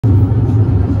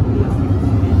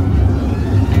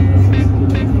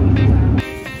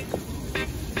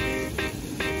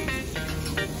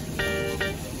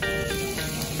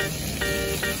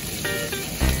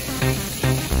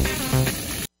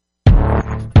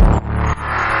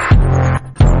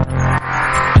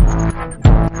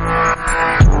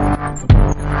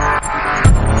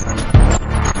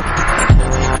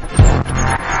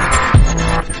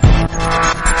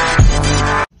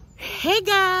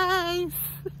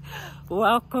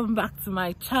Welcome back to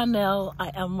my channel.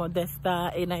 I am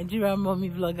Modesta, a Nigerian mommy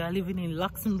vlogger living in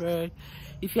Luxembourg.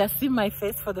 If you have seen my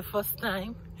face for the first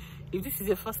time, if this is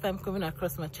your first time coming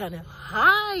across my channel,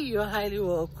 hi, you're highly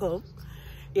welcome.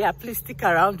 Yeah, please stick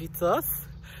around with us,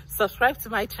 subscribe to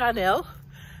my channel,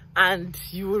 and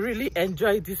you will really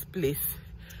enjoy this place.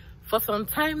 For some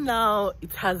time now,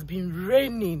 it has been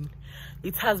raining.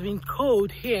 It has been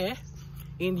cold here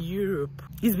in Europe.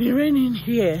 It's been raining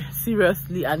here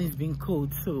seriously, and it's been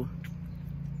cold. So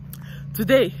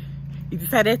today it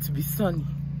decided to be sunny,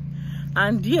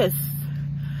 and yes,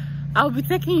 I'll be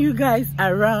taking you guys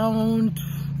around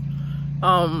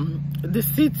the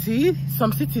city,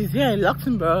 some cities here in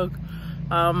Luxembourg.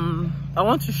 I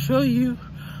want to show you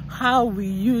how we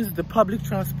use the public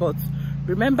transport.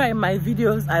 Remember, in my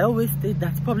videos I always state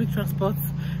that public transport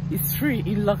is free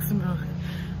in Luxembourg,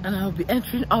 and I'll be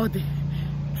entering all the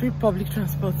free public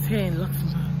transport here in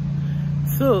Luxembourg.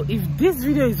 So if this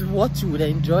video is what you would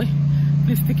enjoy,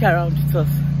 please stick around with us.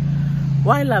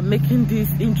 While I'm making this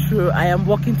intro, I am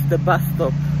walking to the bus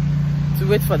stop to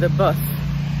wait for the bus.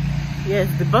 Yes,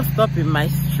 the bus stop in my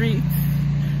street,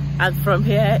 and from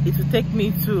here it will take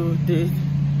me to the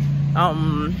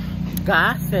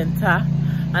gas center,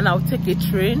 and I'll take a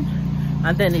train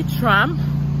and then a tram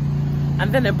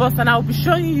and then a bus, and I'll be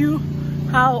showing you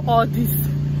how all these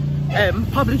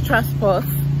public transports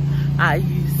are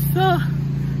used. So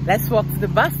let's walk to the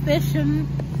bus station.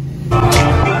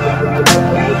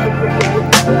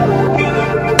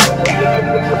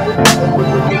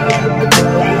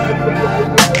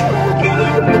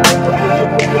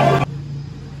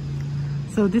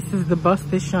 So this is the bus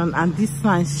station, and this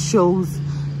sign shows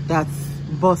that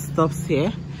bus stops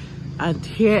here, and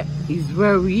here is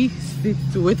where we sit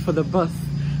to wait for the bus,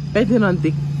 depending on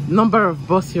the number of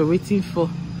bus you're waiting for.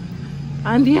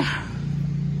 And yeah,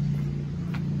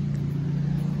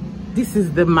 this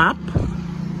is the map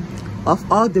of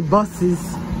all the buses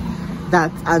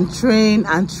that and train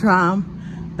and tram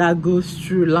that goes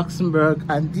through Luxembourg,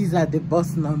 and these are the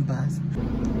bus numbers. So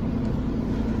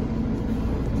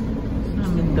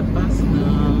I'm in the bus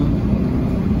now,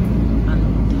 and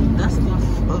that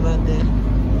stuff over there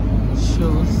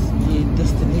shows the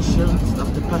destinations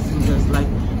of the passengers, like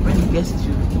when it gets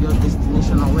to your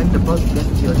destination, or when the bus gets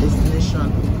to your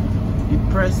destination, you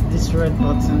press this red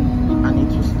button and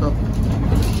it will stop.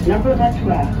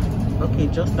 Okay,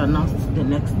 just announced the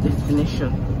next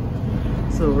destination.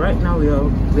 So right now we are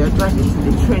driving to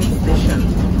the train station.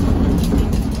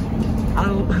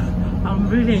 I'm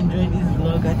really enjoying this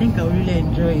vlog. I think I'll really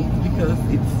enjoy it because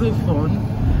it's so fun.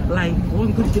 Like,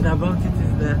 one good thing about it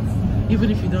is that even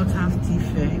if you don't have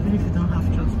fare, even if you don't have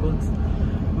transport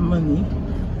money,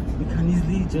 you can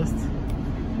easily just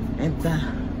enter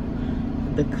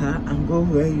the car and go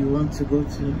where you want to go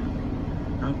to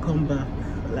and come back.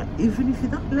 Like, even if you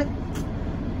don't, like,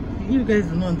 you guys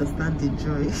will not understand the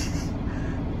joy.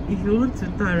 If you want to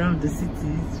turn around the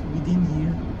cities within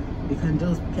you can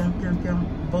just piam piam piam,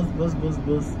 bus,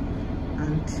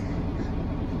 and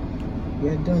we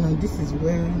are done. And this is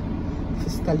where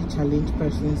physically challenged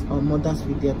persons or mothers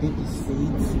with their baby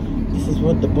seats, this is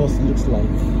what the bus looks like.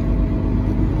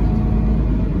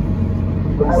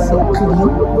 So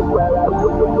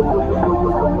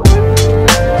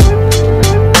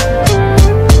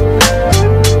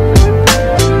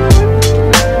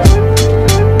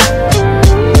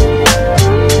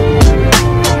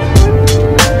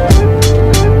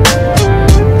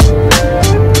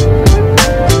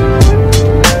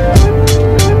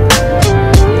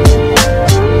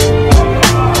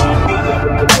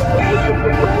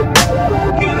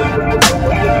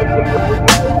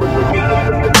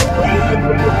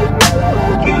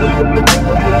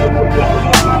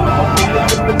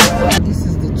this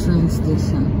is the train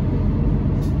station,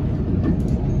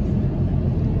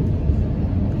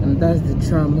 and that's the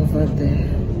tram over there.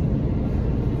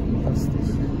 Bus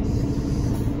stations.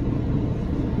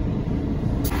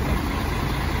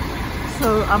 So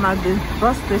I'm at the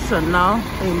bus station now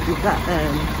in the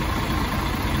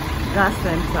gas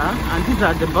center, and these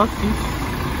are the buses.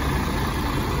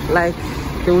 Like,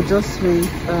 they will just wait,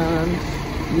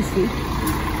 you see,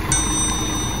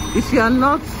 if you are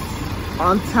not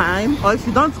on time, or if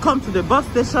you don't come to the bus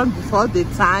station before the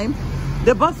time,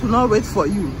 the bus will not wait for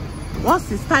you.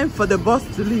 Once it's time for the bus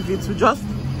to leave, it will just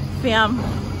leave.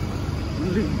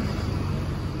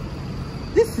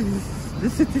 This is the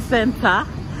city center,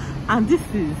 and this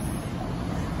is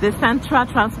the Central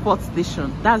Transport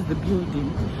Station. That's the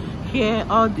building. Here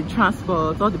all the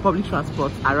transport, all the public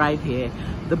transport arrive here,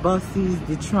 the buses,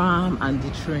 the tram and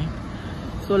the train.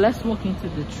 So let's walk into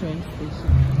the train station.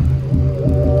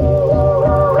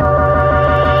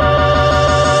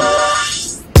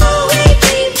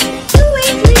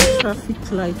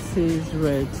 traffic light says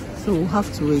red, so we'll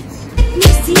have to wait.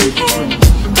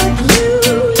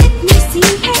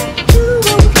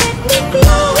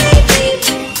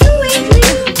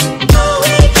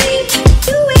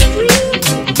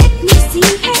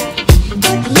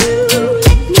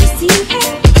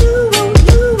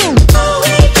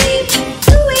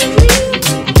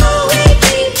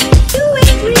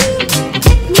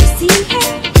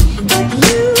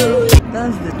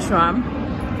 That's the tram.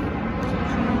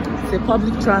 It's a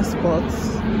public transport.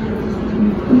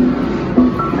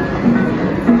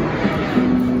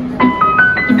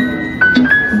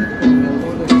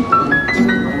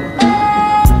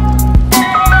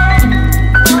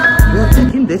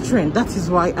 The train. That is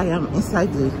why I am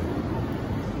inside the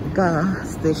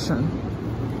gas station.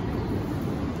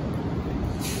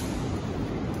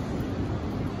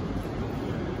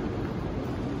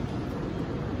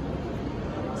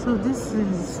 So this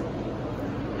is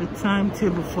a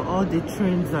timetable for all the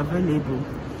trains available.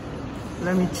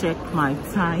 Let me check my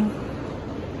time.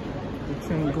 The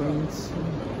train going to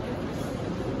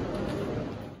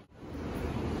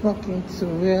walking to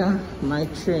where my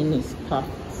train is parked.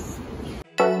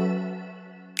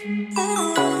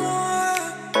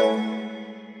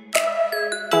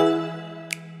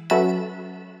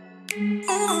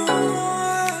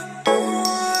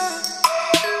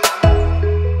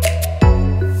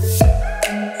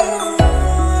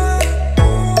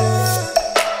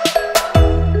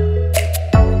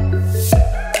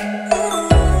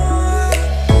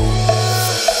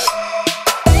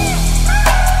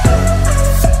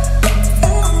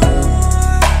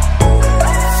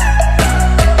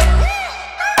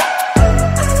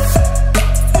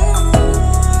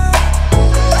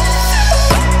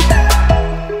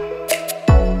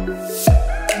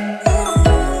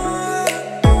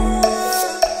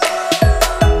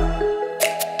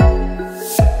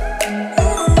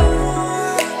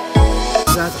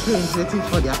 Trains waiting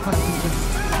for their passengers.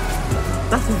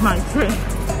 That is my train.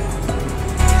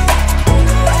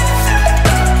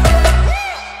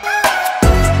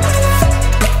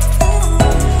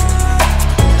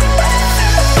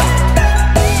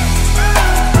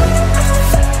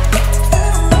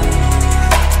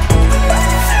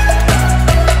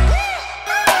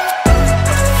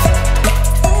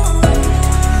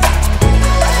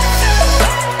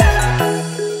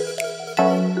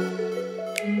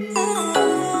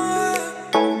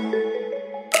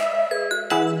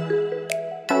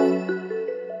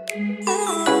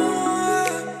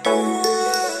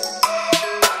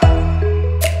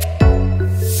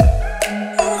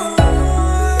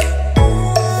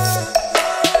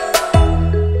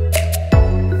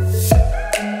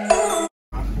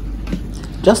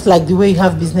 Just like the way you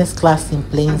have business class in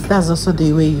planes, that's also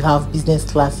the way you have business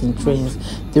class in trains.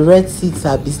 The red seats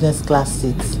are business class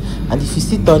seats, and if you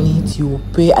sit on it, you will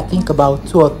pay, I think, about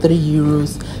 2 or 3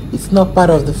 euros. It's not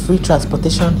part of the free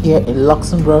transportation here in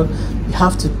Luxembourg. You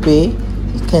have to pay.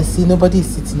 You can see nobody is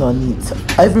sitting on it.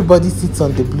 Everybody sits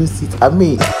on the blue seat. I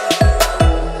mean,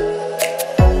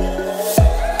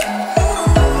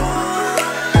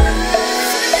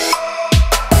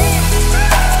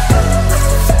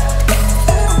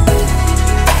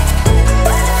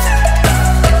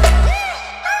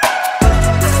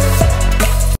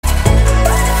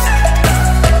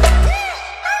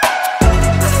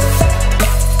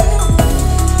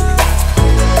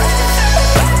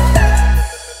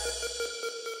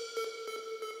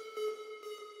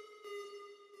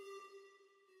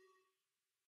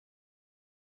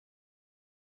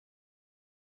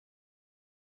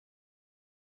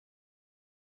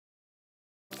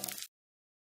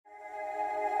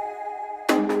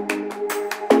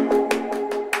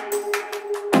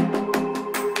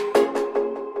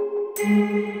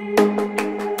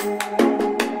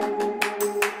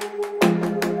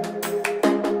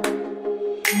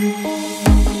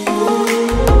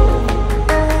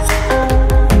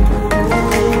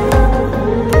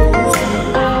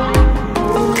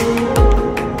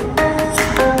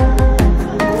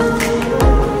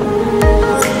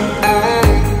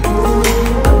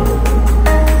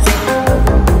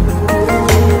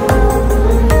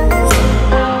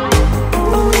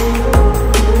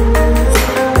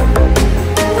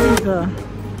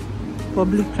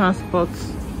 public transport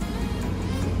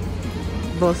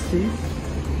buses.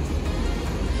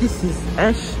 This is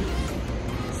Ash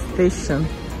Station.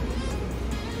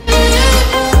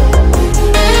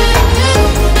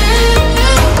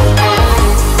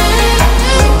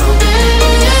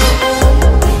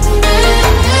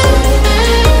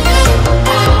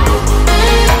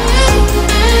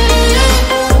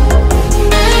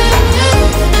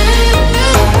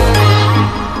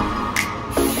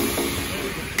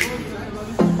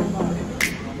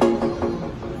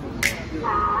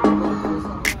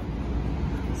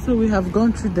 have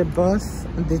gone through the bus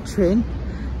and the train.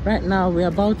 Right now we're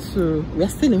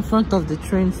still in front of the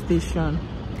train station,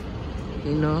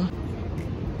 you know.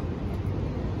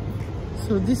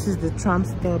 So this is the tram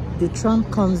stop. The tram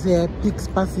comes here, picks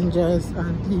passengers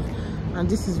and leaves, and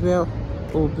this is where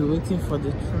we'll be waiting for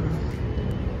the tram.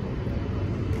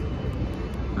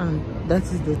 And that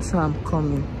is the tram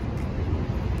coming.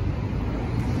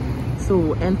 So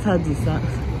we'll enter this.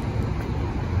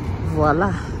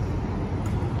 Voila.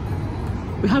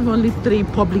 We have only 3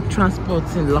 public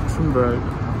transports in Luxembourg.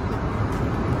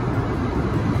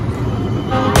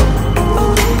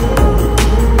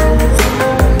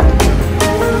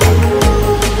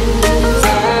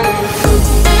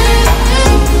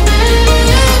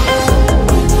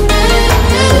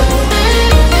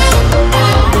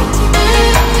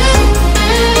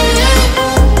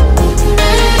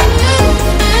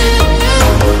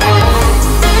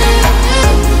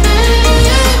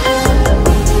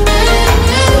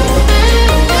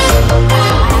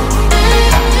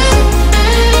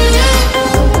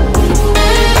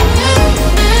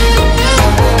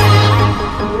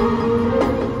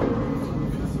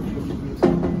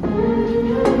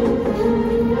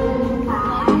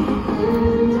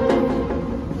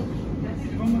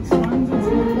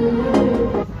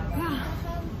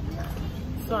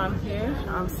 So I'm here,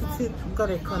 I'm sitting, got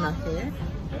a corner here,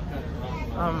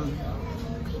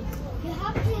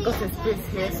 got a space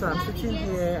here, so I'm sitting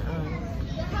here, and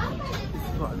this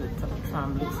is what the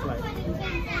tram looks like.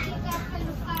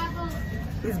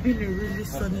 It's been a really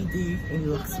sunny day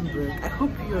in Luxembourg. I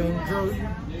hope you're enjoying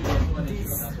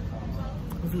this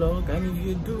vlog, and if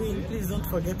you're doing, please don't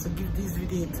forget to give this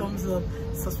video a thumbs up,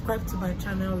 subscribe to my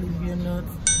channel if you're not,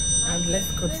 and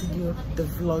let's continue the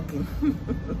vlogging.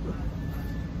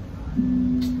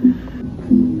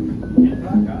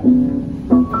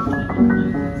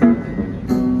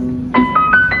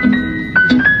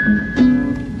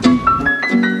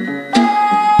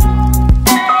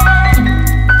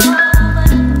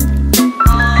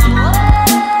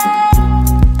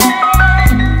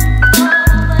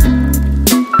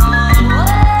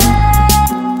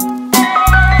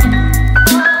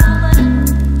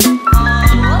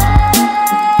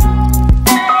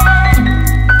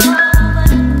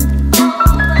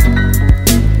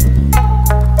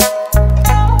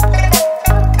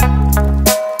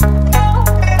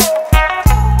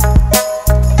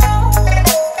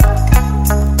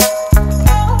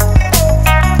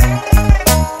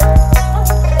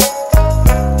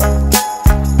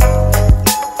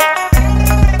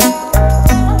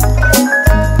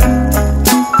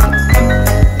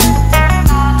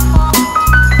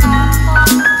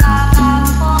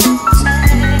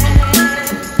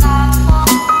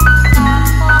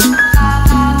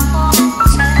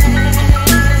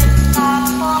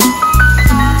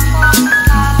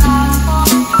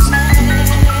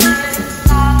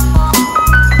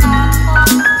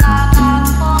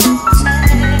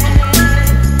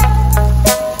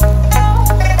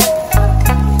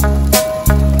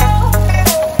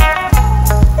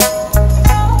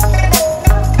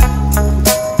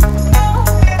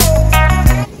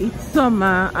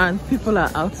 Summer and people are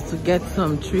out to get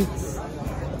some treats.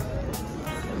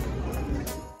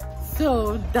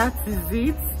 So that is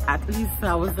it. At least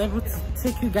I was able to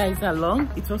take you guys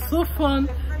along. It was so fun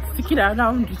sticking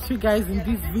around with you guys in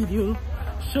this video,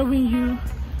 showing you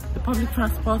the public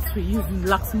transports we use in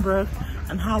Luxembourg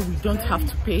and how we don't have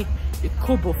to pay a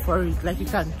kobo for it. Like, you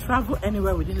can travel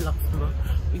anywhere within Luxembourg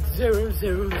with 000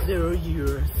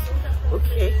 euros.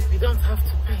 Okay, we don't have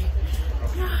to pay.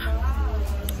 Yeah.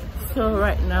 So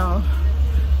right now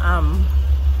I'm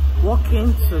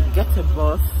walking to get a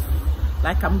bus,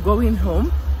 like I'm going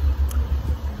home,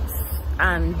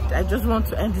 and I just want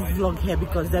to end this vlog here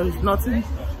because there is nothing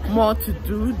more to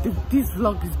do. This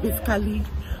vlog is basically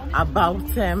about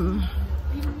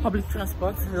public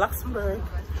transport in Luxembourg.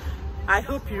 I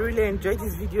hope you really enjoyed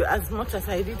this video as much as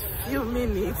I did. Few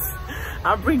minutes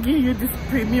I'm bringing you this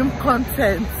premium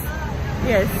content.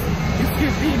 Yes, if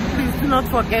you did, please do not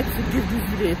forget to give this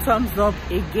video a thumbs up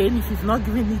again if you've not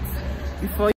given it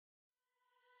before.